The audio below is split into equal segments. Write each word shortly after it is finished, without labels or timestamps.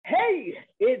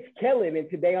Kellen, and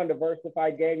today on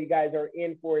Diversified Game, you guys are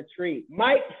in for a treat.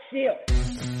 Mike Schill.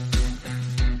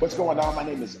 What's going on? My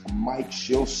name is Mike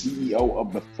Schill, CEO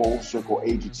of the Full Circle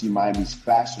Agency, Miami's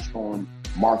fastest growing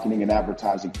marketing and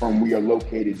advertising firm. We are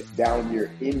located down here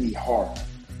in the heart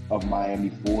of Miami,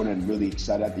 Florida, and really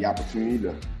excited at the opportunity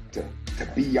to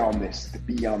be on this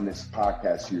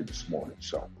podcast here this morning.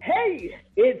 So, hey,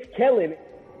 it's Kellen.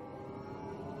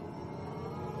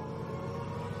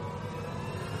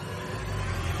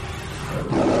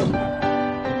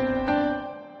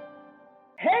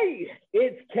 Hey,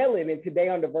 it's Kellen, and today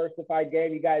on Diversified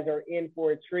Game, you guys are in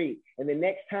for a treat. And the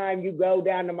next time you go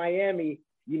down to Miami,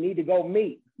 you need to go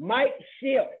meet Mike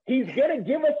Schill. He's going to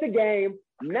give us a game,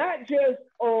 not just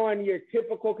on your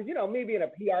typical, because, you know, me being a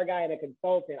PR guy and a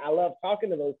consultant, I love talking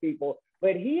to those people,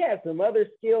 but he has some other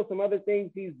skills, some other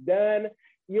things he's done.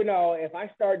 You know, if I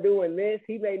start doing this,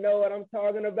 he may know what I'm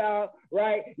talking about,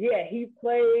 right? Yeah, he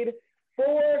played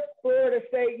for Florida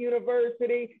State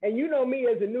University. And you know me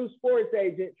as a new sports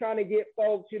agent trying to get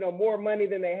folks, you know, more money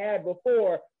than they had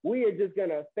before. We are just going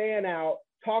to fan out,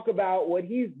 talk about what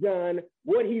he's done,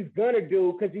 what he's going to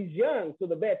do, because he's young. So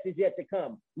the best is yet to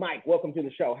come. Mike, welcome to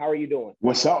the show. How are you doing?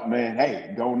 What's up, man?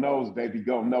 Hey, go Noles, baby,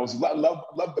 go Noles.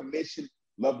 Love the mission,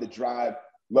 love the drive,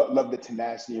 love the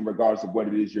tenacity in regards to what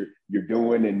it is you're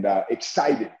doing, and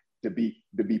excited to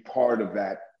be part of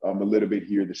that a little bit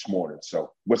here this morning.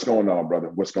 So what's going on,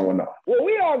 brother? What's going on? Well,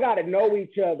 we all got to know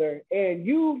each other, and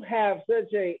you have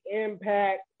such an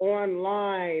impact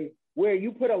online where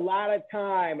you put a lot of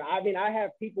time. I mean, I have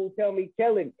people tell me,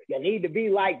 Kellen, you need to be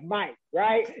like Mike,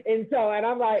 right? And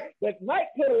I'm like, but Mike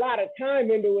put a lot of time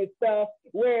into his stuff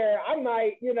where I'm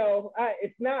like, you know,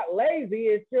 it's not lazy.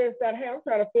 It's just that, hey, I'm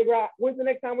trying to figure out when's the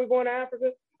next time we're going to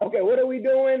Africa? Okay, what are we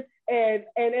doing? And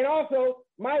also,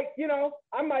 Mike, you know,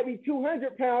 I might be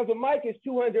 200 pounds, but Mike is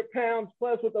 200 pounds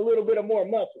plus with a little bit of more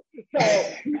muscle. So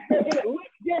it looks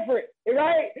different,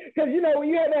 right? Because, you know, when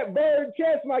you have that bird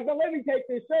chest, Mike, don't let me take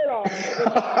this shirt off.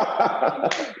 I'm on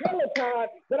Peloton,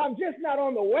 but I'm just not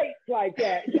on the weights like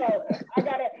that. So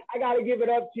I gotta give it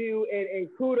up to you, and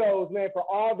kudos, man, for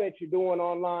all that you're doing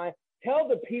online. Tell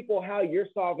the people how you're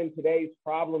solving today's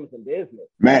problems in business.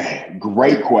 Man,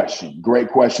 great question.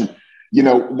 You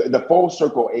know, the Full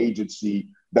Circle Agency,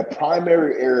 the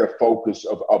primary area of focus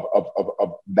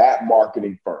of that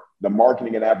marketing firm, the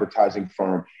marketing and advertising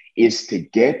firm, is to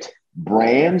get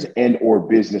brands and or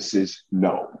businesses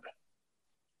known,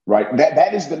 right?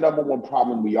 That is the number one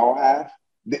problem we all have.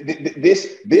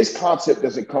 This concept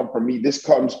doesn't come from me. This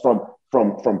comes from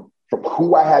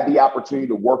who I had the opportunity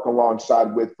to work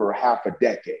alongside with for half a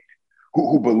decade,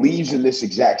 who believes in this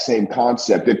exact same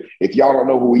concept. And if y'all don't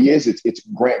know who he is, it's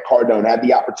Grant Cardone. I had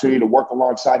the opportunity to work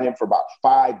alongside him for about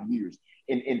 5 years.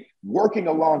 And working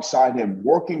alongside him,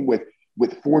 working with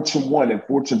Fortune 1 and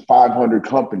Fortune 500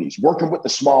 companies, working with the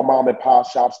small mom and pop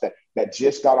shops that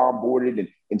just got onboarded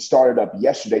and started up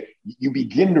yesterday, you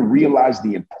begin to realize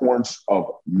the importance of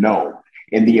known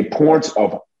and the importance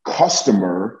of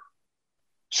customer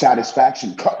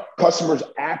satisfaction, customers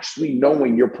actually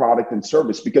knowing your product and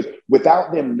service, because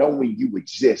without them knowing you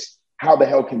exist, how the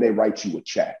hell can they write you a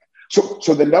check?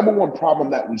 So the number one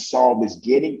problem that we solve is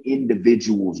getting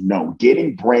individuals known,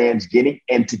 getting brands, getting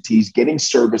entities, getting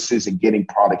services, and getting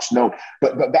products known.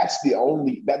 But that's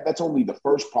only the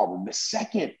first problem. The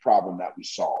second problem that we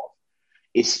solve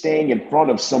is staying in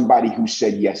front of somebody who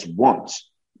said yes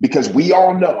once, because we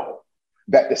all know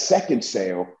that the second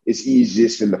sale is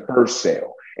easiest than the first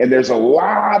sale. And there's a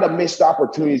lot of missed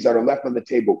opportunities that are left on the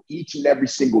table each and every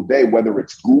single day, whether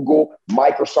it's Google,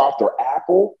 Microsoft, or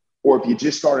Apple, or if you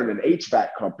just started an HVAC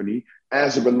company,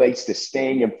 as it relates to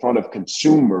staying in front of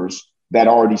consumers that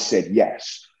already said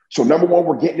yes. So number one,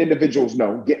 we're getting individuals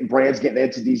known, getting brands, getting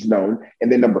entities known. And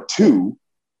then number two,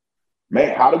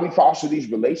 man, how do we foster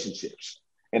these relationships?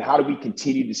 And how do we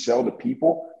continue to sell to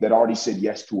people that already said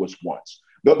yes to us once?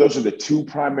 Those are the two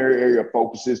primary area of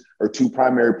focuses, or two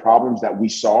primary problems that we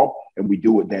solve, and we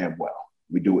do it damn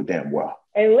well.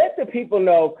 And let the people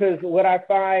know, because what I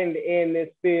find in this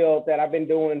field that I've been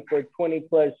doing for 20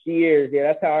 plus years, yeah,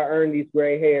 that's how I earn these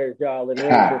gray hairs, y'all.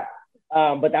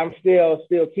 But I'm still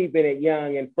keeping it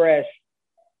young and fresh.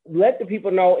 Let the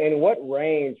people know in what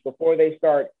range before they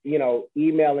start, you know,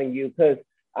 emailing you. Because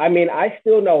I mean, I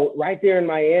still know right there in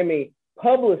Miami,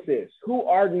 publicists who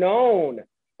are known.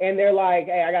 And they're like,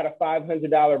 hey, I got a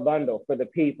 $500 bundle for the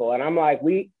people. And I'm like,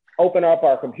 we open up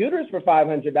our computers for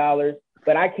 $500,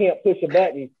 but I can't push a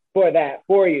button for that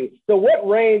for you. So what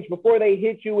range before they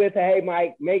hit you with, hey,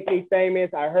 Mike, make me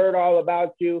famous, I heard all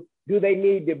about you, do they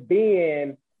need to be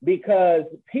in? Because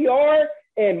PR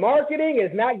And marketing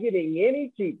is not getting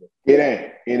any cheaper. It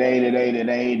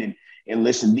ain't. And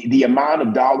listen, the amount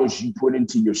of dollars you put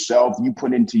into yourself, you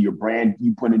put into your brand,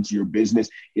 you put into your business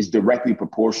is directly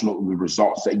proportional to the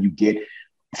results that you get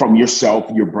from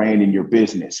yourself, your brand, and your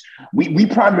business. We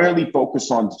primarily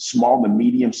focus on small and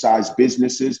medium-sized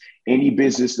businesses. Any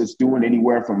business that's doing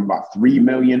anywhere from about 3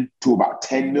 million to about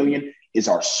 10 million is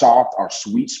our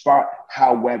sweet spot.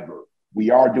 However, we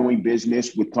are doing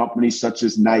business with companies such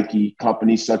as Nike,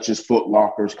 companies such as Foot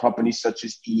Lockers, companies such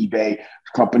as eBay,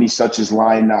 companies such as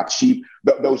Lion Not Cheap.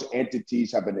 Those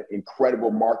entities have an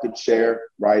incredible market share,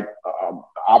 right?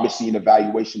 Obviously, an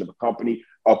evaluation of a company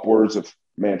upwards of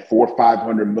 400 or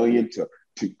 500 million to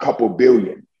a couple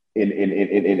billion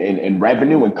in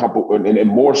revenue and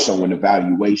more so in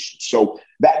evaluation. So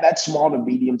that small to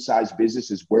medium sized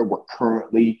business is where we're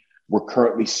currently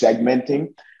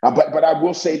segmenting. But I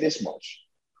will say this much: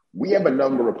 we have a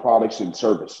number of products and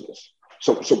services.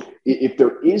 So if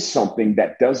there is something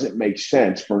that doesn't make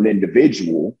sense for an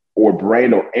individual or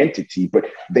brand or entity, but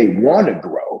they want to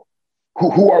grow,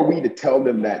 who are we to tell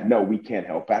them that no, we can't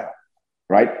help out?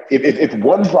 Right? If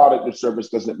one product or service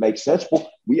doesn't make sense, well,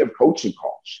 we have coaching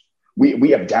calls.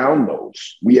 We have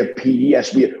downloads. We have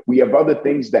PDS. We have other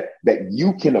things that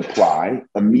you can apply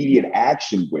immediate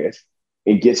action with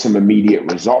and get some immediate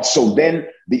results. So then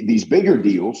these bigger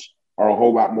deals are a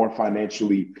whole lot more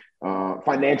financially,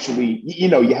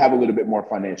 you have a little bit more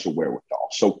financial wherewithal.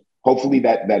 So hopefully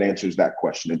that answers that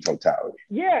question in totality.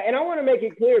 Yeah. And I want to make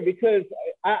it clear because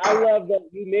I love that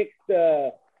you mixed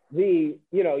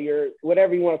your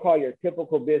whatever you want to call your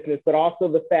typical business, but also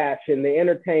the fashion, the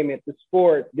entertainment, the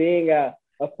sports, being a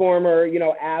former,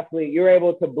 athlete, you're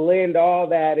able to blend all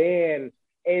that in.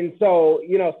 And so,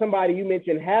 somebody you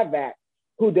mentioned Havvac,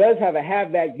 who does have a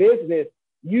Havvac business,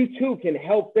 you too can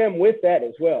help them with that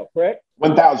as well, correct?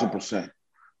 1,000%.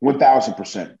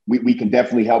 1,000%. We can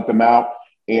definitely help them out.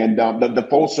 And the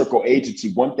Full Circle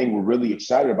Agency, one thing we're really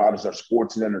excited about is our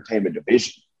sports and entertainment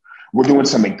division. We're doing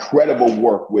some incredible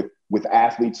work with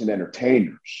athletes and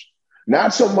entertainers.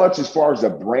 Not so much as far as a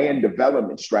brand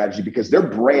development strategy, because their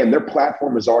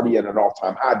platform is already at an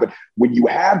all-time high. But when you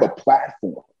have a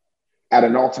platform at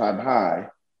an all-time high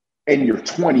and you're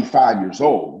 25 years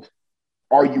old,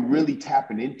 are you really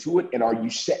tapping into it? And are you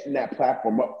setting that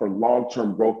platform up for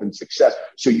long-term growth and success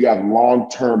so you have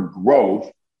long-term growth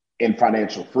and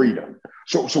financial freedom?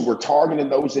 So we're targeting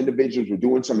those individuals. We're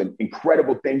doing some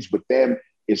incredible things with them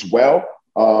as well.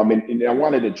 And I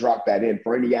wanted to drop that in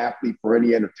for any athlete, for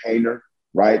any entertainer,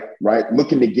 right?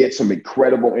 Looking to get some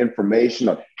incredible information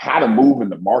on how to move in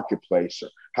the marketplace or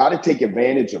how to take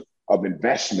advantage of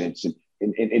investments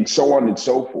and so on and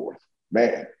so forth.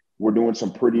 Man, we're doing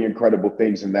some pretty incredible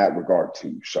things in that regard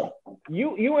too. So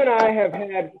you and I have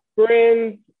had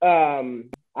friends.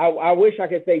 I wish I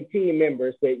could say team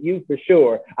members, but you for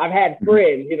sure. I've had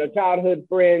friends, childhood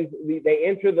friends. They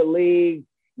enter the league.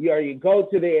 You go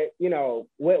to the,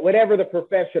 whatever the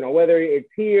professional, whether it's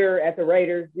here at the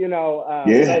Raiders,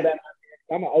 that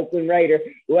I'm an Oakland Raider,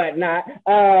 whatnot,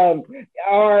 or,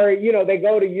 they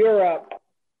go to Europe.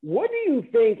 What do you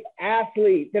think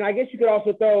athletes, and I guess you could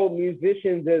also throw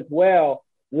musicians as well,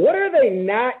 what are they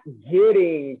not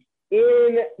getting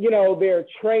in, their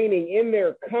training, in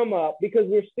their come up? Because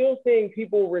we're still seeing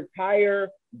people retire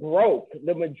broke,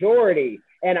 the majority.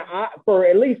 And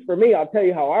at least for me, I'll tell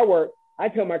you how I work. I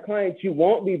tell my clients, you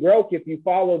won't be broke if you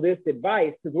follow this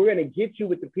advice, because we're going to get you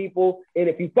with the people. And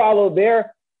if you follow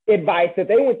their advice that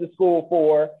they went to school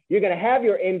for, you're going to have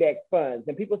your index funds.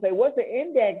 And people say, what's an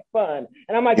index fund?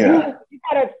 And I'm like, you got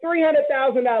a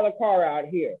 $300,000 car out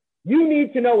here. You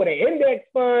need to know what an index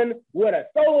fund, what a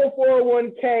solo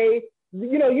 401k,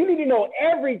 you need to know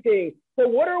everything. So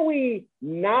what are we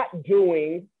not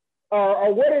doing?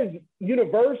 Or what is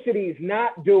universities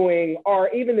not doing, or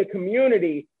even the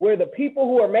community, where the people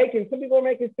who are some people are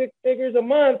making 6 figures a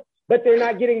month, but they're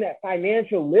not getting that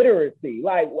financial literacy?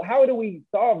 Like, how do we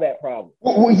solve that problem?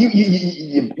 Well,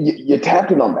 you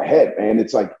tapped it on the head, man.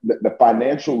 It's like the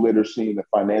financial literacy and the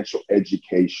financial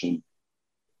education,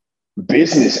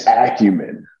 business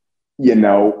acumen,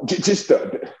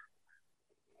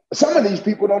 some of these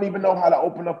people don't even know how to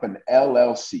open up an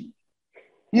LLC.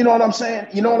 You know what I'm saying?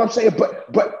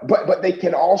 But they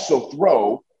can also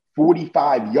throw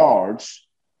 45 yards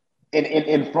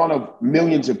in front of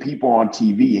millions of people on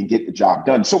TV and get the job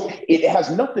done. So it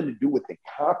has nothing to do with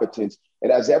incompetence.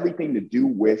 It has everything to do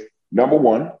with, number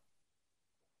one,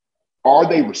 are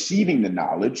they receiving the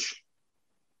knowledge?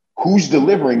 Who's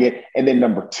delivering it? And then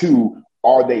number two,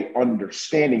 are they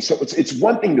understanding? So it's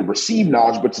one thing to receive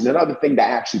knowledge, but it's another thing to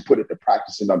actually put it to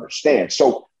practice and understand.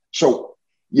 So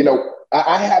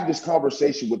I have this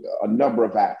conversation with a number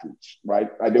of athletes,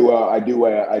 right? I do an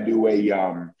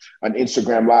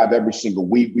Instagram live every single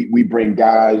week. We bring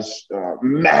guys,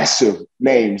 massive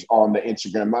names on the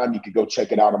Instagram live. You can go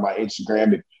check it out on my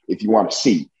Instagram if you want to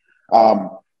see.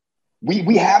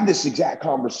 We have this exact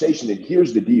conversation, and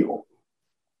here's the deal.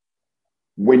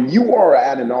 When you are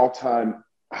at an all-time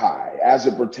high as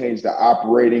it pertains to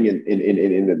operating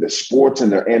in the sports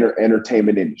and the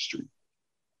entertainment industry,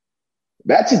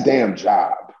 that's a damn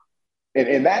job.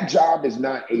 And that job is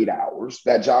not 8 hours.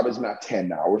 That job is not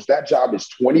 10 hours. That job is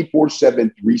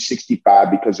 24/7, 365,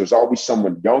 because there's always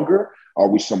someone younger,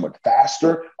 always someone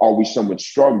faster, always someone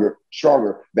stronger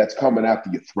that's coming after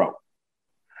your throat.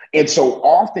 And so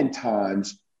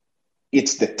oftentimes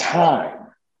it's the time.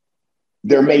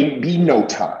 There may be no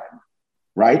time,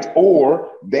 right?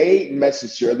 Or they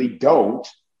necessarily don't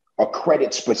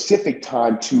accredit specific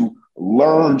time to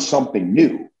learn something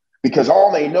new, because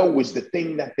all they know is the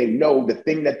thing that they know, the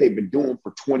thing that they've been doing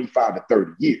for 25 to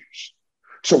 30 years.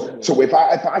 So if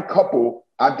I couple,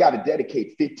 I've got to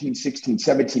dedicate 15, 16,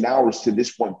 17 hours to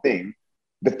this one thing,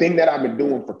 the thing that I've been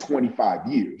doing for 25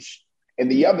 years, and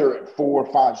the other 4,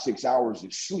 5, 6 hours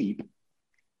is sleep.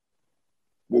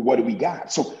 Well, what do we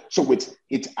got? So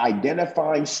it's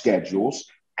identifying schedules,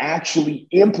 actually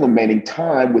implementing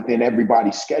time within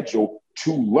everybody's schedule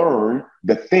to learn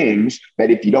the things that,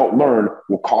 if you don't learn,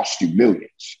 will cost you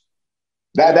millions.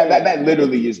 That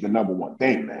literally is the number one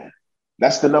thing, man.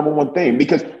 That's the number one thing,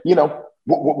 because, you know,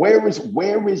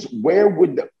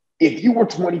 if you were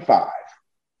 25,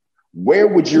 where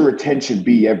would your attention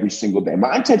be every single day?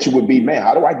 My attention would be, man,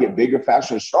 how do I get bigger,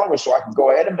 faster, and stronger so I can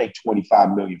go ahead and make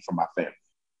 25 million for my family?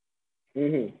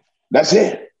 Mm-hmm. That's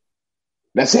it.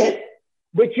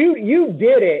 But you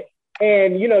did it,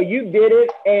 and you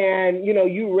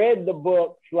read the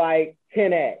books like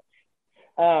 10X.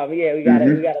 We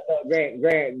gotta throw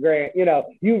Grant. You know,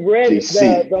 you've read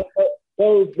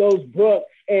those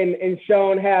books and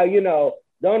shown how, you know,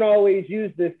 don't always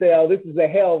use this cell. This is a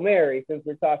Hail Mary, since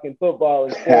we're talking football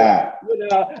and sports. You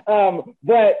know,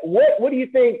 but what do you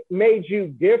think made you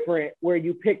different, where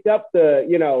you picked up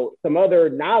some other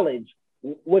knowledge?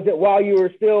 Was it while you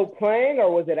were still playing, or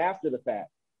was it after the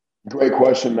fact? Great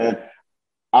question, man.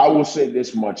 I will say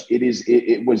this much.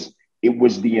 It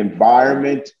was the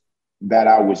environment that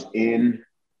I was in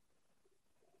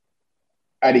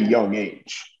at a young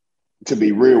age, to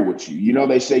be real with you. You know,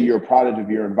 they say you're a product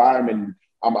of your environment.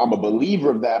 I'm a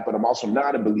believer of that, but I'm also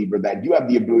not a believer that you have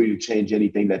the ability to change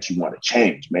anything that you want to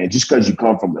change, man. Just because you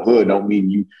come from the hood don't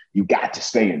mean you got to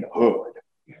stay in the hood.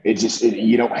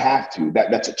 You don't have to.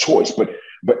 That's a choice. But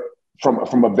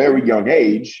from a very young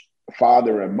age,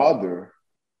 father and mother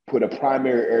put a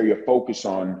primary area of focus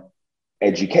on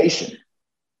education.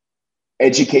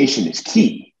 Education is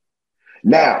key.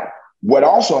 Now, what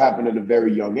also happened at a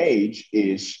very young age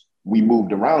is we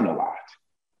moved around a lot.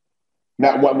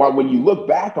 Now, when you look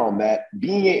back on that,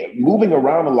 moving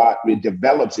around a lot, it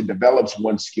develops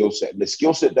one skill set. And the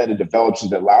skill set that it develops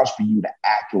is it allows for you to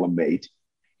acclimate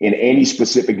in any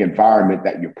specific environment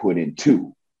that you're put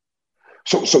into.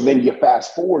 So then you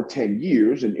fast forward 10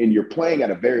 years and you're playing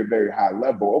at a very, very high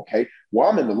level. Okay, well,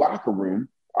 I'm in the locker room.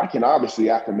 I can obviously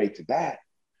acclimate to that.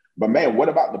 But man, what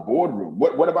about the boardroom?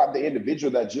 What about the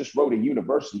individual that just wrote a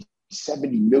university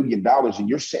 $70 million and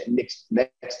you're sitting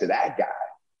next to that guy?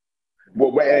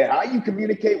 Well, how you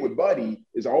communicate with Buddy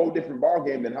is a whole different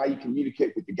ballgame than how you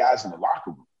communicate with the guys in the locker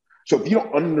room. So if you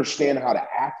don't understand how to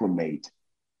acclimate,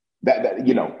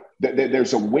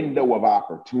 there's a window of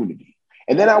opportunity.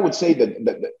 And then I would say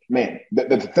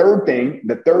the third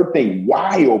thing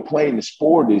while playing the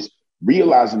sport is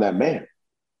realizing that, man,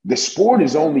 the sport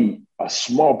is only a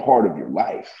small part of your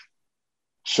life.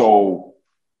 So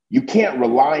you can't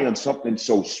rely on something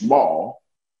so small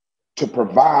to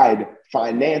provide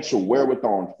financial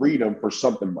wherewithal and freedom for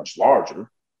something much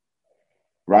larger,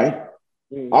 right?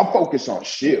 I'm focused on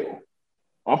Shill.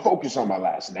 I'm focused on my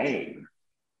last name.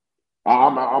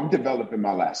 I'm developing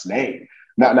my last name.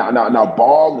 Now,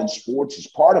 ball and sports is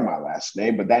part of my last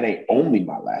name, but that ain't only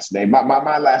my last name.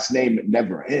 My last name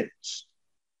never ends.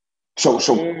 So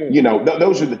you know,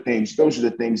 those are the things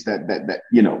that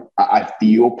you know, I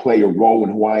feel play a role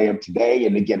in who I am today.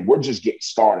 And again, we're just getting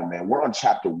started, man. We're on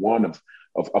chapter 1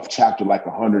 of chapter like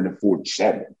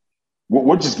 147.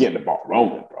 We're just getting the ball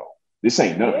rolling, bro. This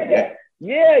ain't nothing yet.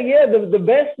 Yeah. The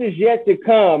best is yet to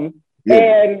come. Yeah.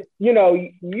 And, you know,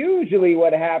 usually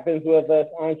what happens with us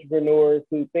entrepreneurs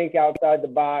who think outside the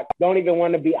box, I don't even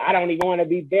want to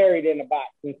be buried in a box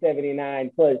in 79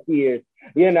 plus years,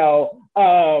 you know,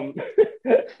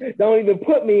 don't even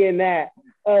put me in that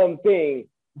thing.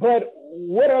 But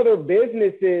what other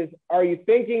businesses are you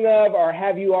thinking of, or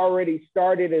have you already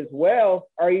started as well?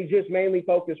 Or are you just mainly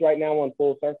focused right now on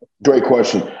Full Circle? Great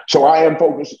question. So I am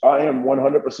focused. I am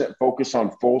 100% focused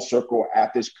on Full Circle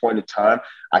at this point in time.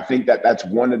 I think that that's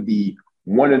one of the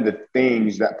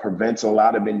things that prevents a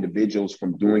lot of individuals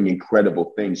from doing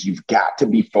incredible things. You've got to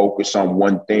be focused on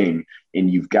one thing,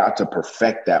 and you've got to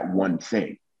perfect that one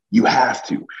thing. You have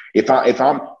to. If my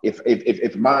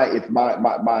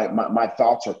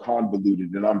thoughts are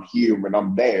convoluted and I'm here and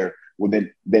I'm there, well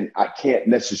then I can't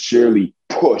necessarily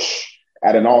push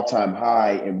at an all-time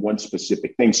high in one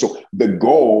specific thing. So the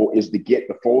goal is to get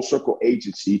the Full Circle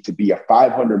agency to be a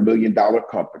 $500 million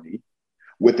company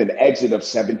with an exit of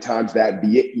 7 times that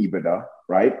via EBITDA,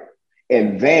 right?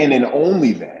 And then and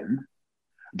only then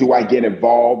do I get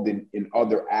involved in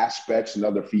other aspects and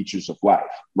other features of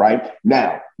life, right?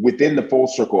 Now, within the Full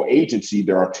Circle agency,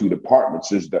 there are 2 departments.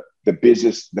 There's the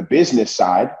business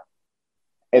side,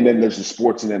 and then there's the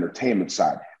sports and entertainment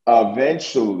side.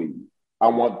 Eventually, I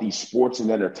want the sports and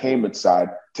entertainment side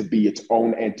to be its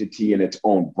own entity and its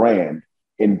own brand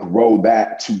and grow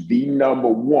that to the number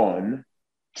 1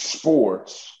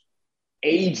 sports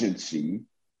agency,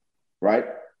 right,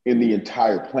 in the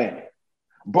entire planet.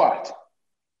 But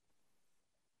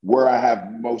where I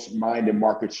have most mind and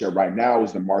market share right now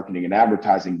is the marketing and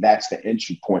advertising. That's the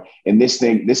entry point. And this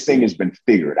thing has been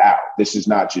figured out. This is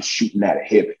not just shooting at a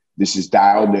hip. This is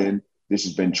dialed in. This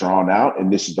has been drawn out,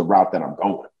 and this is the route that I'm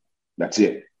going. That's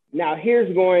it. Now,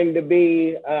 here's going to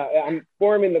be, I'm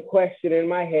forming the question in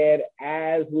my head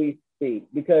as we speak,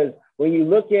 because when you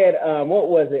look at, what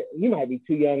was it? You might be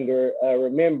too young to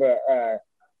remember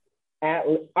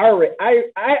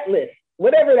Atlas,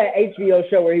 whatever that HBO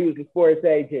show where he was a sports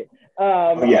agent.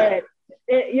 And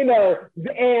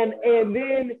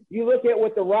then you look at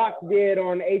what The Rock did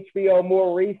on HBO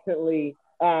more recently.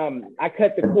 I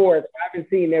cut the cord. I haven't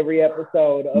seen every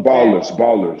episode of Ballers,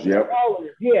 yep.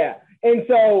 Ballers, yeah. And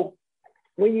so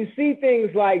when you see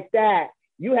things like that,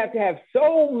 you have to have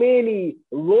so many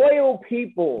loyal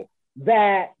people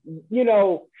that,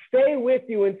 stay with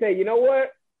you and say, you know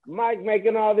what, Mike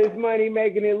making all this money,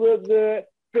 making it look good,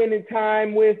 spending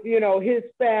time with, his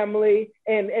family.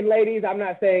 And ladies, I'm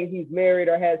not saying he's married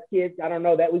or has kids. I don't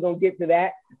know that. We're going to get to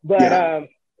that. But,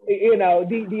 do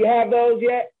you have those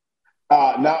yet?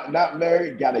 Not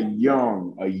married. Got a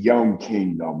young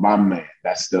king though. My man.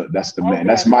 That's the man.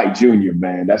 That's Mike Jr.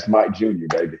 Man. That's Mike Jr.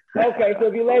 Baby. Okay, so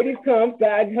if you ladies come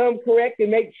correct and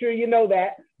make sure you know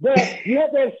that. But you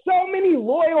have to have so many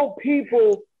loyal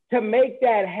people to make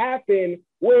that happen.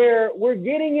 Where we're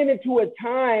getting into a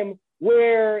time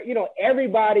where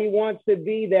everybody wants to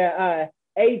be the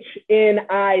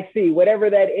HNIC, whatever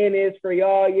that N is for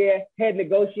y'all. Yeah, head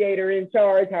negotiator in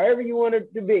charge, however you want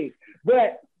it to be.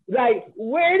 But like,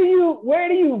 where do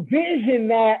you vision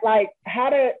that? Like, how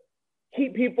to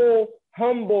keep people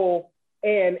humble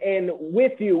and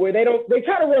with you, where they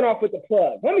try to run off with the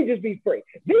plug. Let me just be free.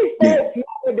 These folks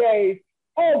nowadays,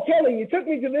 oh, Kelly, you took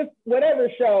me to this whatever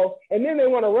show, and then they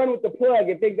want to run with the plug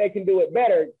and think they can do it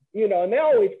better, and they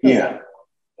always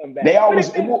come back. They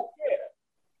always.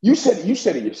 You said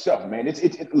it yourself, man.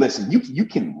 Listen, you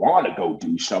can want to go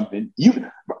do something. You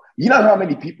know how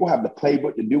many people have the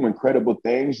playbook to do incredible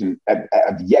things and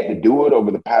have yet to do it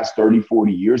over the past 30,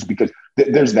 40 years because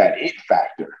there's that it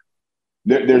factor.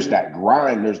 There's that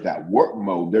grind. There's that work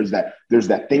mode. There's that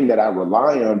thing that I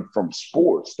rely on from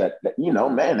sports that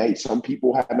man, hey, some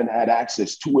people haven't had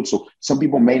access to it. So some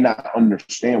people may not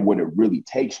understand what it really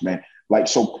takes, man. Like,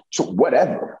 so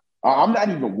whatever. I'm not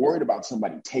even worried about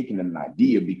somebody taking an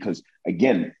idea because,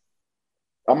 again,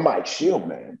 I'm Mike Shield,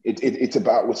 man. It's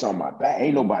about what's on my back.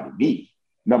 Ain't nobody me.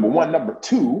 Number one. Number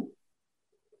two,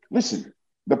 listen,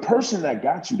 the person that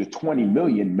got you to 20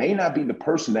 million may not be the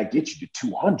person that gets you to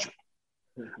 200.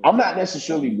 I'm not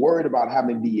necessarily worried about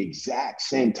having the exact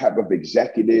same type of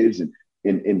executives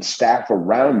and staff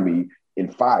around me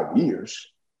in 5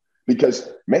 years because,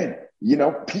 man,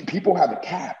 people have a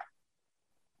cap.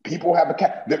 People have a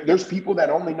cap. There's people that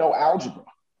only know algebra.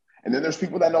 And then there's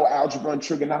people that know algebra and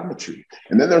trigonometry.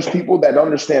 And then there's people that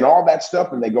understand all that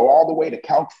stuff and they go all the way to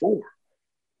Calc 4.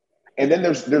 And then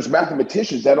there's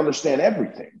mathematicians that understand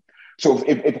everything. So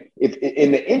if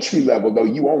in the entry level, though,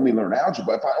 you only learn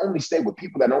algebra, if I only stay with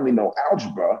people that only know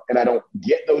algebra and I don't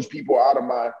get those people out of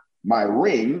my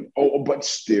ring, but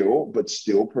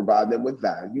still provide them with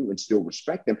value and still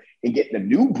respect them and get the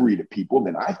new breed of people,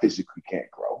 then I physically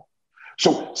can't grow.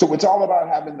 So it's all about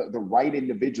having the right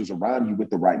individuals around you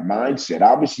with the right mindset.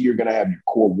 Obviously, you're going to have your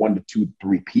core 1 to 2 to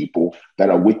 3 people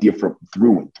that are with you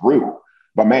through and through.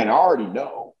 But man, I already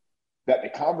know that the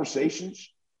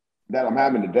conversations, that I'm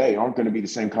having today aren't going to be the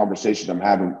same conversations I'm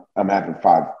having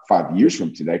five years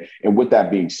from today. And with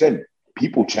that being said,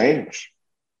 people change.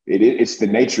 It's the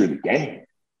nature of the game.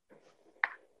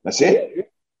 That's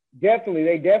it. Definitely.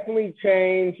 They definitely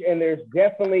change. And there's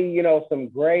definitely, you know, some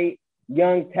great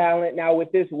young talent. Now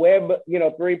with this web, you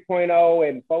know, 3.0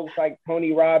 and folks like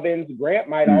Tony Robbins, Grant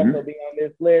might also be on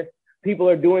this list. People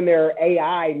are doing their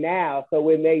AI now. So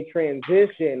when they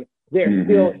transition, they're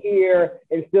still here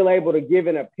and still able to give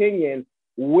an opinion.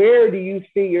 Where do you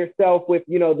see yourself with,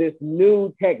 you know, this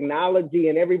new technology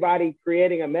and everybody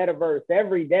creating a metaverse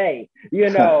every day, you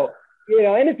know,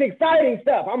 and it's exciting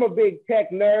stuff. I'm a big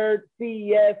tech nerd,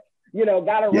 CES, you know,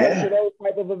 got to run to those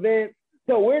type of events.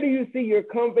 So where do you see your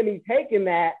company taking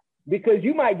that? Because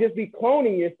you might just be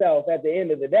cloning yourself at the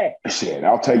end of the day. Shit,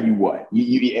 I'll tell you what,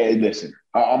 listen,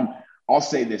 I'll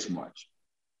say this much.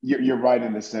 You're right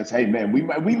in the sense, hey, man,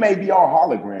 we may be all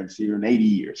holograms here in 80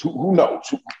 years. Who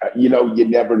knows? You know, you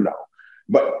never know.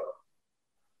 But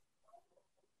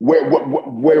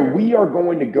where we are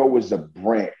going to go as a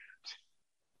brand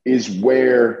is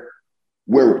where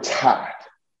it's hot.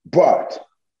 But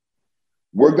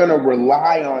we're going to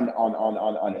rely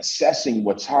on assessing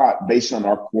what's hot based on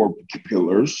our core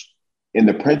pillars and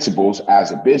the principles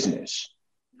as a business.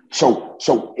 So,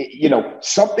 you know,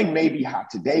 something may be hot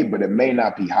today, but it may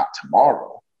not be hot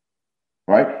tomorrow,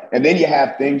 right? And then you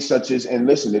have things such as, and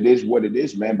listen, it is what it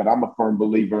is, man, but I'm a firm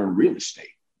believer in real estate.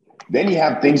 Then you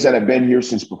have things that have been here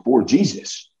since before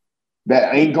Jesus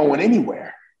that ain't going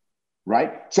anywhere,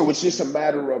 right? So it's just a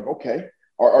matter of, okay,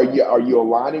 are you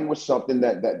aligning with something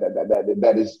that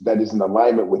is in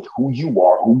alignment with who you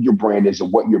are, who your brand is,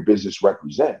 and what your business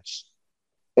represents?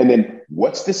 And then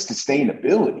what's the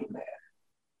sustainability, man?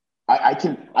 I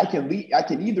can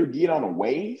either get on a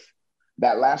wave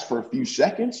that lasts for a few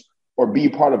seconds or be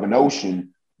part of an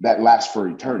ocean that lasts for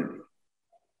eternity.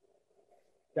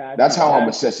 That's how I'm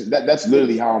assessing. That's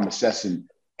literally how I'm assessing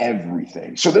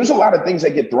everything. So there's a lot of things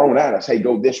that get thrown at us. Hey,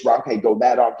 go this route. Hey, go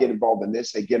that route. Get involved in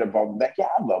this. Hey, get involved in that. Yeah,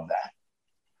 I love that.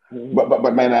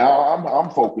 But man,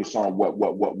 I'm focused on what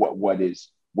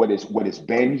has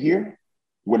been here,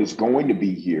 what is going to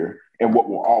be here, and what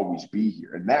will always be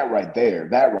here. And that right there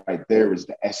is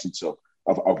the essence of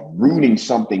rooting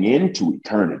something into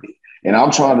eternity. And I'm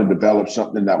trying to develop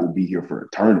something that will be here for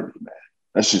eternity, man.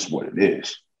 That's just what it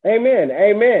is.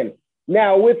 Amen.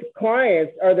 Now, with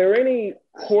clients, are there any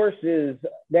courses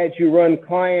that you run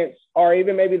clients or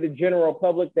even maybe the general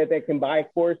public that they can buy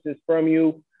courses from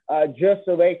you just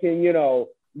so they can, you know,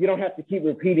 you don't have to keep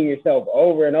repeating yourself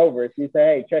over and over. If you say,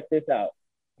 hey, check this out.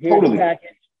 Here's the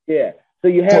package. Yeah. So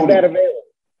you have that available.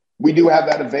 We do have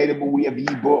that available. We have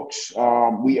ebooks.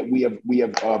 We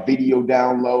have video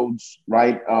downloads,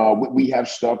 right? We have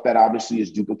stuff that obviously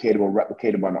is duplicatable and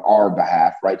replicatable on our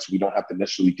behalf, right? So we don't have to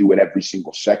necessarily do it every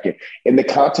single second. And the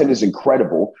content is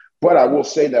incredible. But I will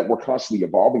say that we're constantly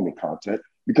evolving the content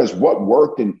because what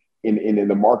worked in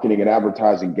the marketing and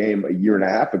advertising game a year and a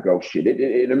half ago,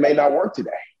 it may not work today.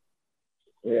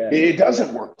 Yeah. It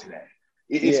doesn't work today.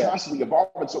 It's constantly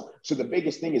evolving. So the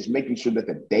biggest thing is making sure that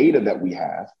the data that we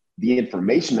have, the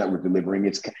information that we're delivering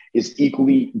is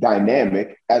equally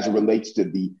dynamic as it relates to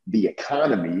the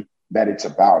economy that it's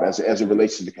about, as it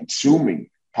relates to the consuming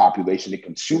population, the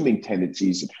consuming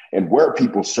tendencies, and where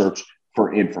people search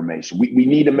for information. We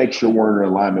need to make sure we're in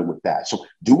alignment with that. So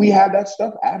do we have that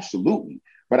stuff? Absolutely.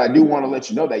 But I do want to let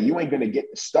you know that you ain't going to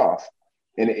get the stuff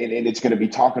and it's going to be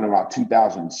talking about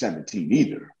 2017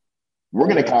 either. We're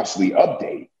going to constantly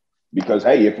update because,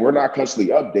 hey, if we're not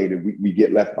constantly updated, we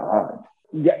get left behind.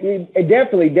 Yeah,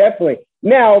 definitely.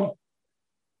 Now,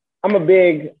 I'm a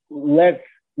big let's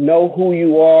know who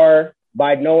you are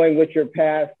by knowing what your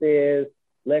past is.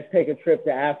 Let's take a trip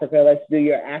to Africa. Let's do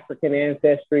your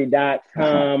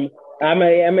AfricanAncestry.com. I'm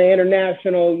an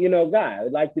international, guy. I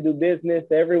like to do business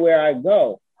everywhere I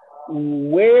go.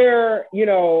 Where,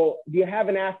 do you have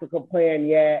an Africa plan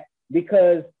yet?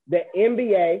 Because the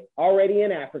NBA already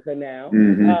in Africa now,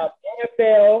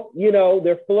 NFL,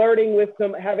 they're flirting with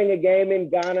having a game in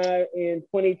Ghana in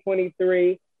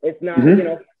 2023. It's not,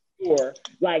 sure.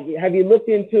 Like, have you looked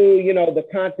into, the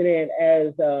continent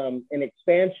as an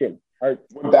expansion?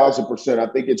 1,000%. I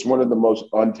think it's one of the most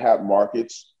untapped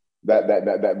markets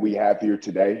that we have here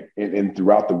today and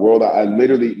throughout the world. I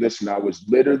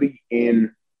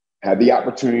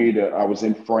was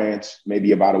in France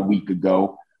maybe about a week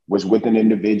ago. Was with an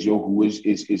individual who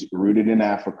is rooted in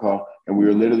Africa. And we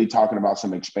were literally talking about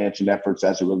some expansion efforts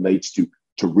as it relates to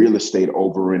real estate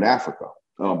over in Africa.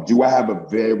 Do I have a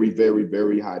very, very,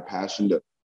 very high passion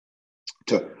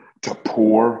to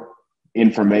pour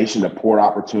information, to pour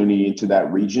opportunity into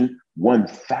that region?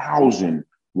 1,000%.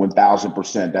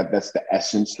 1,000%. That's the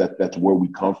essence. That's where we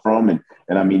come from. And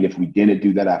I mean, if we didn't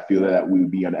do that, I feel that we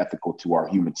would be unethical to our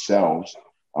human selves.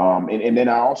 And then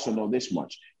I also know this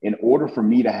much: in order for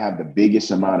me to have the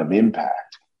biggest amount of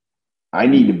impact, I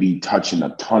need to be touching a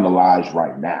ton of lives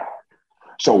right now.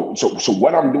 So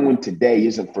what I'm doing today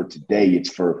isn't for today.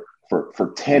 It's for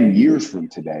 10 years from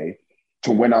today,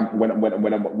 to when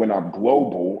I'm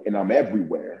global and I'm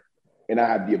everywhere, and I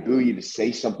have the ability to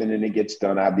say something and it gets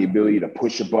done. I have the ability to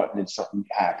push a button and something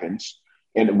happens.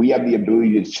 And we have the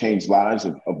ability to change lives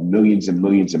of millions and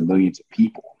millions and millions of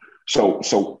people. So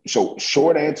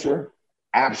short answer,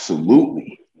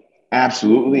 absolutely.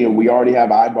 Absolutely. And we already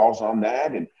have eyeballs on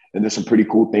that. And there's some pretty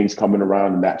cool things coming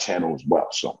around in that channel as well.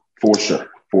 So for sure.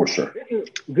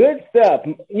 Good stuff.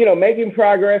 You know, making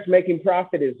progress, making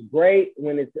profit is great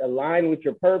when it's aligned with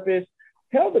your purpose.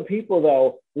 Tell the people,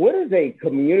 though, what is a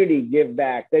community give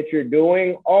back that you're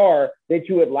doing or that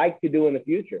you would like to do in the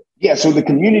future? Yeah, so the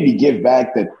community give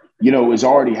back that, you know, is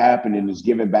already happening is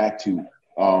giving back to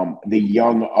the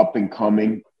young up and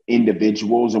coming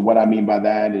individuals. And what I mean by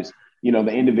that is, you know,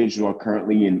 the individuals are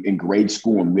currently in grade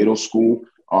school and middle school.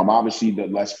 Obviously, the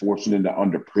less fortunate, the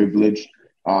underprivileged.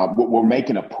 We're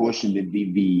making a push into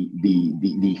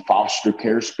the foster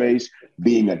care space,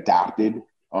 being adopted.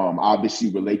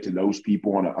 Obviously relate to those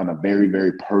people on a very,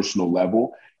 very personal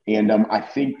level. And I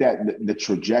think that the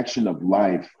trajectory of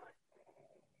life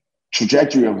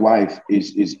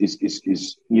is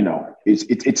you know,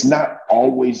 it's not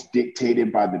always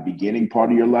dictated by the beginning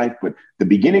part of your life, but the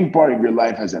beginning part of your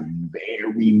life has a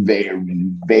very,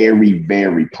 very, very,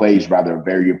 very plays rather a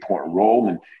very important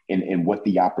role in what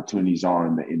the opportunities are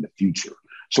in the future.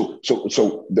 So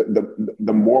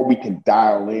the more we can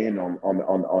dial in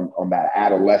on that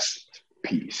adolescent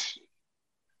piece,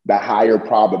 the higher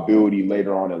probability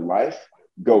later on in life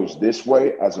goes this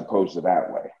way as opposed to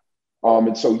that way.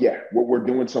 And so, yeah, we're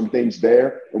doing some things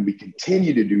there, and we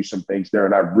continue to do some things there.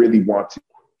 And I really want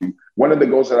to. One of the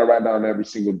goals that I write down every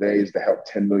single day is to help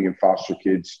 10 million foster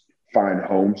kids find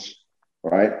homes,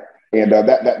 right? And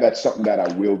that's something that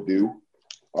I will do.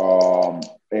 And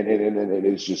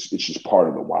it's just part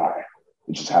of the why.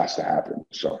 It just has to happen.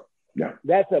 So yeah,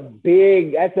 that's a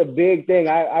big thing.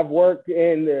 I've worked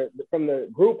from the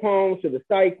group homes to the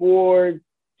psych wards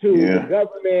to the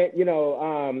government. You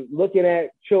know, looking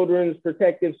at children's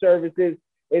protective services.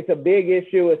 It's a big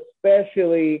issue,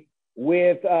 especially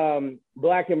with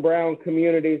Black and brown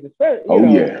communities,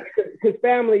 especially because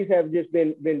families have just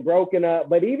been broken up.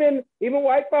 But even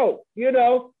white folks, you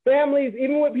know, families,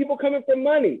 even with people coming from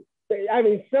money. I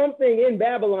mean, something in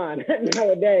Babylon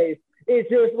nowadays is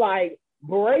just like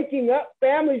breaking up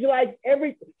families. Like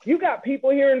you got people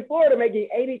here in Florida making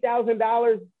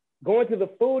 $80,000 going to the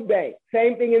food bank.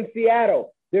 Same thing in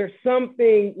Seattle. There's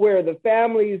something where the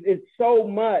families, it's so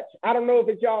much. I don't know if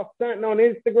it's y'all stunting on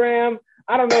Instagram.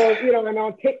 I don't know if, you know, and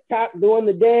on TikTok doing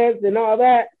the dance and all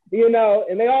that, you know,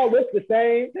 and they all look the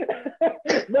same.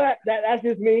 But that's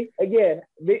just me. Again,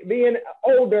 being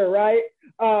older, right?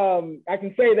 I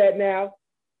can say that now.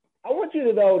 I want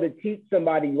you to teach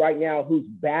somebody right now who's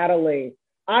battling.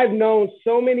 I've known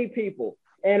so many people,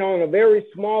 and on a very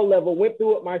small level, went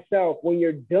through it myself. When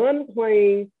you're done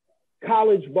playing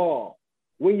college ball,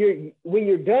 when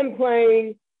you're done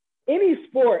playing any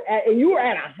sport, and you were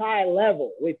at a high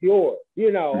level with yours,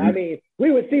 you know, I mean, we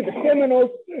would see the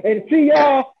Seminoles and see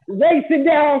y'all racing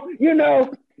down, you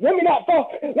know, let me not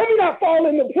fall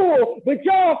in the pool, but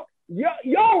y'all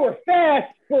were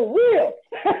fast for real.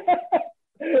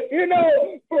 You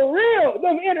know, for real,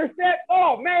 them intercept,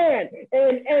 oh man.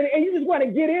 And you just want to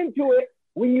get into it.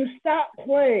 When you stop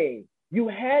playing, you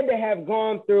had to have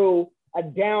gone through a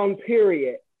down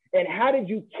period. And how did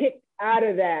you kick out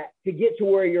of that to get to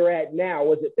where you're at now?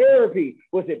 Was it therapy?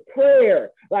 Was it prayer?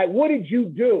 Like, what did you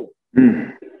do?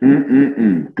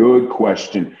 Good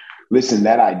question. Listen,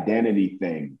 that identity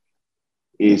thing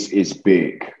is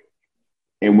big.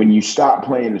 And when you stop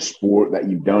playing a sport that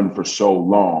you've done for so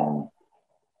long,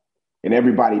 and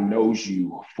everybody knows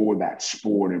you for that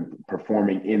sport and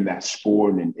performing in that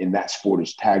sport, and that sport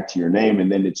is tagged to your name,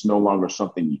 and then it's no longer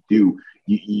something you do,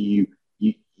 you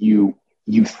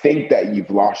think that you've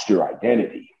lost your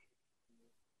identity.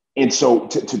 And so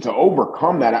to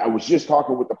overcome that, I was just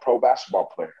talking with the pro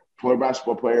basketball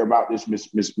player about this,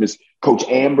 Miss Coach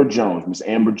Amber Jones,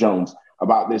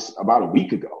 about this about a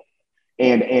week ago.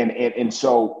 And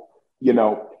so, you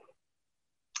know,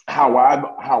 how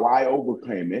I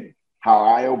overcame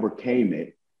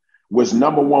it was,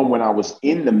 number one, when I was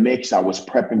in the mix, I was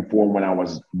prepping for when I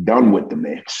was done with the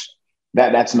mix.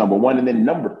 That's number one. And then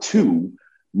number two,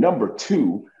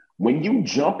 when you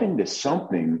jump into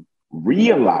something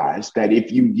realize that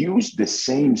if you use the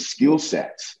same skill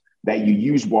sets that you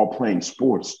use while playing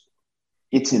sports,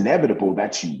 it's inevitable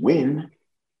that you win.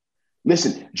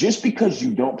 Listen, just because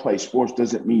you don't play sports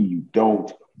doesn't mean you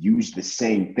don't use the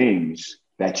same things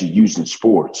that you use in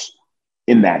sports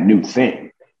in that new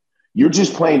thing. You're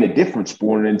just playing a different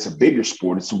sport, and it's a bigger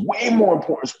sport. It's a way more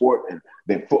important sport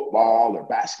than football or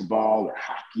basketball or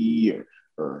hockey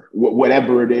or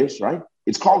whatever it is, right?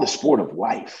 It's called the sport of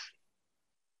life.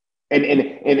 And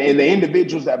the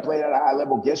individuals that play at a high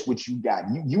level, guess what you got?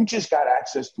 You just got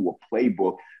access to a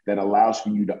playbook that allows for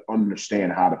you to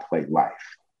understand how to play life.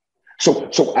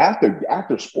 So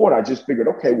after sport, I just figured,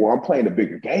 okay, well, I'm playing a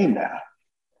bigger game now.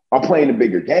 I'm playing a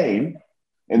bigger game,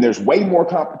 and there's way more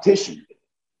competition.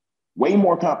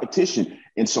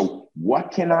 And so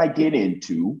what can I get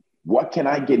into? What can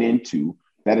I get into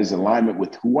that is alignment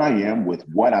with who I am, with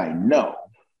what I know,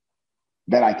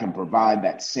 that I can provide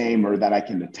that same, or that I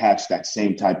can attach those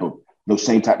same type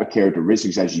of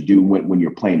characteristics as you do when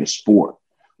you're playing a sport.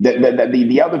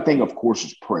 The other thing, of course,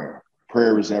 is prayer.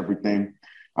 Prayer is everything.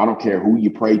 I don't care who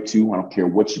you pray to. I don't care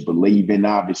what you believe in.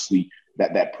 Obviously,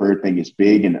 that prayer thing is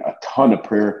big, and a ton of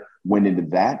prayer went into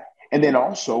that. And then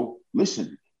also,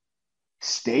 listen,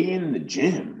 stay in the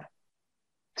gym,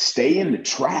 stay in the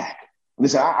track.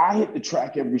 Listen, I hit the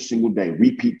track every single day,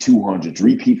 repeat 200s,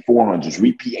 repeat 400s,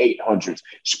 repeat 800s,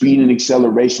 speed and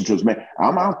acceleration drills. Man,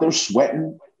 I'm out there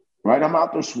sweating, right? I'm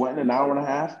out there sweating an hour and a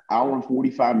half, hour and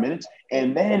 45 minutes.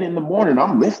 And then in the morning,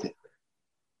 I'm lifting.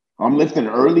 I'm lifting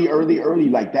early,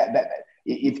 like that.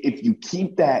 If you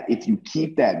keep that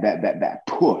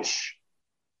push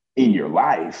in your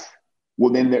life,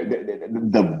 well, then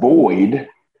the void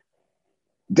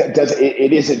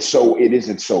isn't so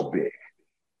big.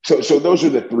 So those are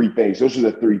the three things. Those are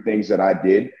the three things that I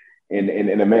did. And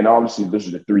man, honestly, those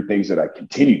are the three things that I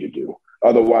continue to do.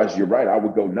 Otherwise, you're right. I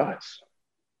would go nuts.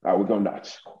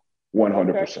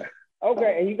 100%.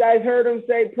 Okay. And you guys heard him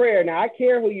say prayer. Now, I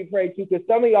care who you pray to, because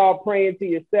some of y'all praying to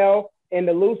yourself and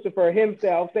to Lucifer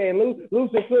himself, saying,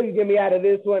 Lucifer, please get me out of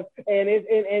this one. And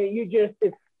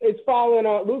it's falling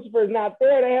on. Lucifer's not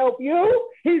there to help you.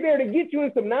 He's there to get you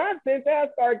in some nonsense.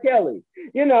 Ask R. Kelly.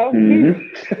 Ask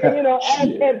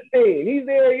Epstein. He's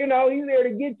there. He's there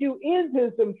to get you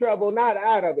into some trouble, not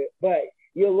out of it. But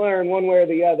you'll learn one way or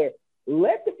the other.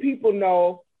 Let the people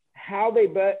know how they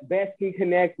best can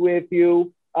connect with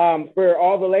you. For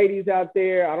all the ladies out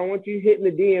there, I don't want you hitting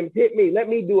the DMs. Hit me. Let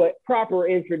me do a proper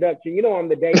introduction. I'm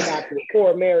the day doctor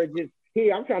for marriages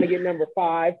here. I'm trying to get number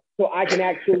 5 so I can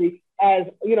actually, as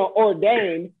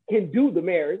ordained, can do the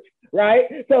marriage,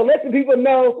 right? So let the people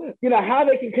know, how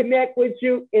they can connect with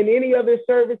you in any other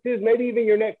services, maybe even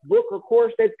your next book or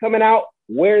course that's coming out,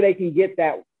 where they can get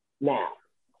that now.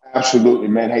 Absolutely,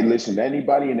 man. Hey, listen,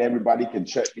 anybody and everybody can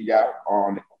check me out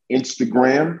on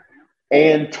Instagram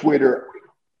and Twitter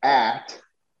at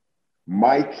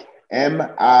Mike,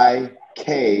 Mike,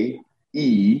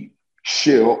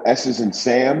 Schill, S as in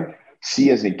Sam, C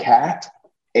as in cat,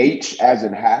 H as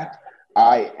in hat,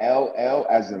 ILL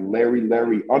as in Larry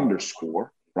 _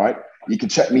 right? You can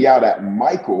check me out at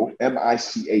Michael, Michael,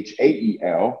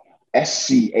 Schill,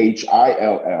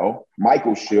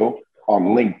 Michael Schill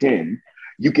on LinkedIn.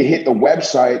 You can hit the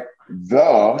website,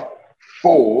 the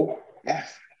full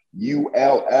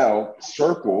FULL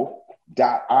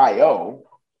circle.io,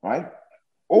 right?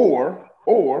 Or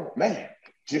man,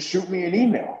 just shoot me an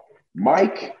email,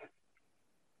 Mike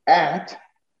at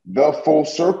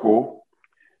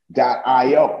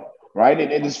thefullcircle.io, right?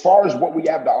 And as far as what we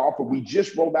have to offer, we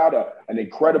just rolled out an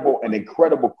incredible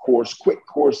course, quick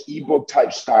course, ebook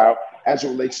type style, as it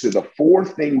relates to the 4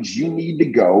 things you need to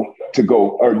know to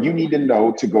go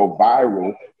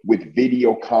viral with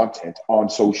video content on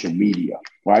social media,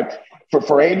 right?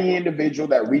 For any individual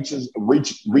that reaches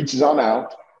on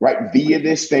out, right, via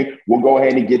this thing, we'll go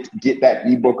ahead and get that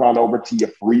ebook on over to you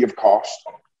free of cost,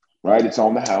 right? It's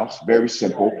on the house, very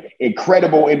simple,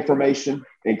 incredible information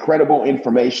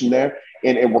there.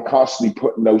 And we're constantly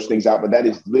putting those things out, but that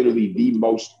is literally the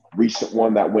most recent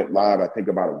one that went live, I think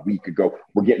about a week ago.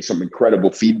 We're getting some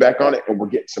incredible feedback on it, and we're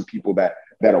getting some people that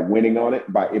are winning on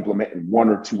it by implementing 1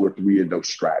 or 2 or 3 of those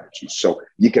strategies. So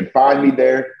you can find me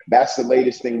there. That's the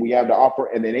latest thing we have to offer.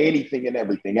 And then anything and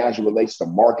everything as it relates to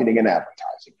marketing and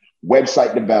advertising,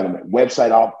 website development,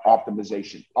 website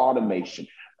optimization, automation,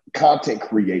 content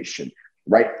creation,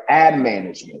 right? Ad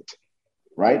management,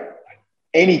 right?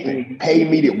 Anything, pay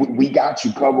media, we got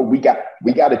you covered. We got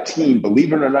a team,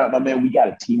 believe it or not, my man, we got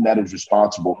a team that is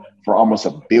responsible for almost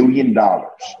 $1 billion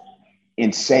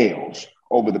in sales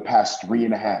over the past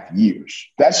 3.5 years.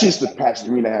 That's just the past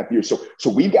 3.5 years. So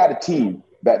we've got a team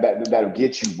that'll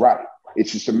get you right.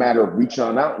 It's just a matter of reaching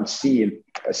on out and seeing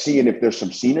if there's some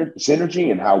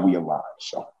synergy and how we align.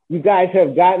 So you guys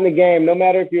have gotten the game. No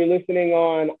matter if you're listening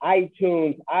on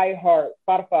iTunes, iHeart,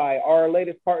 Spotify, our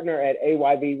latest partner at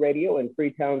AYV Radio in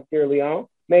Freetown, Sierra Leone.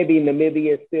 Maybe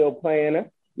Namibia is still playing us,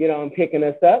 and picking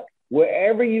us up.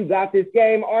 Wherever you got this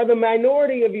game, are the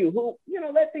minority of you who,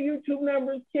 let the YouTube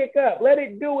numbers kick up. Let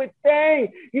it do its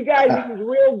thing. You guys, this is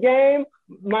real game.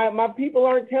 My people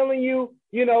aren't telling you,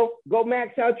 go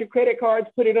max out your credit cards,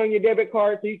 put it on your debit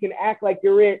card so you can act like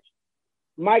you're rich.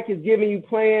 Mike is giving you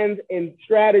plans and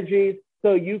strategies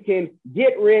so you can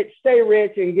get rich, stay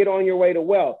rich, and get on your way to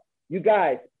wealth. You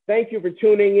guys, thank you for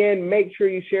tuning in. Make sure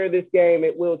you share this game.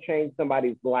 It will change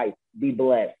somebody's life. Be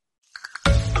blessed.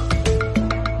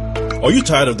 Are you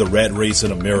tired of the rat race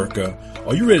in America?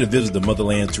 Are you ready to visit the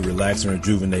motherland to relax and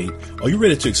rejuvenate? Are you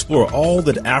ready to explore all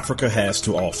that Africa has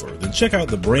to offer? Then check out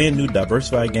the brand new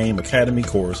Diversified Game Academy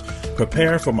course,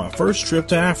 Prepare for My First Trip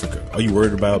to Africa. Are you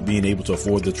worried about being able to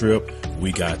afford the trip?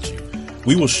 We got you.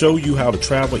 We will show you how to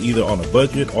travel either on a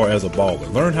budget or as a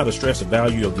baller. Learn how to stress the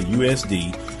value of the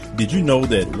USD. Did you know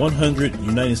that 100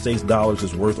 United States dollars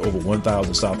is worth over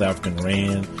 1,000 South African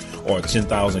rand, or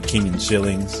 10,000 Kenyan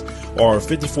shillings, or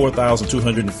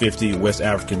 54,250 West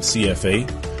African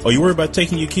CFA? Are you worried about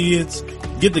taking your kids?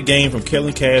 Get the game from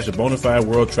Kellen Cash, a bona fide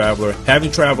world traveler,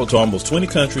 having traveled to almost 20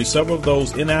 countries, several of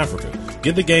those in Africa.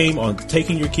 Get the game on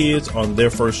taking your kids on their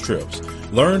first trips.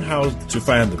 Learn how to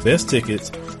find the best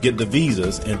tickets, get the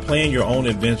visas, and plan your own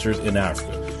adventures in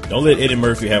Africa. Don't let Eddie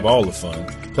Murphy have all the fun.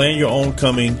 Plan your own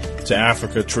coming to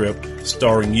Africa trip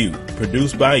starring you,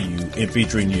 produced by you, and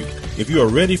featuring you. If you are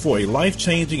ready for a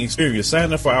life-changing experience,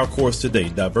 sign up for our course today,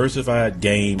 Diversified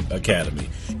Game Academy.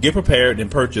 Get prepared and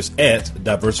purchase at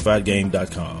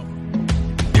diversifiedgame.com.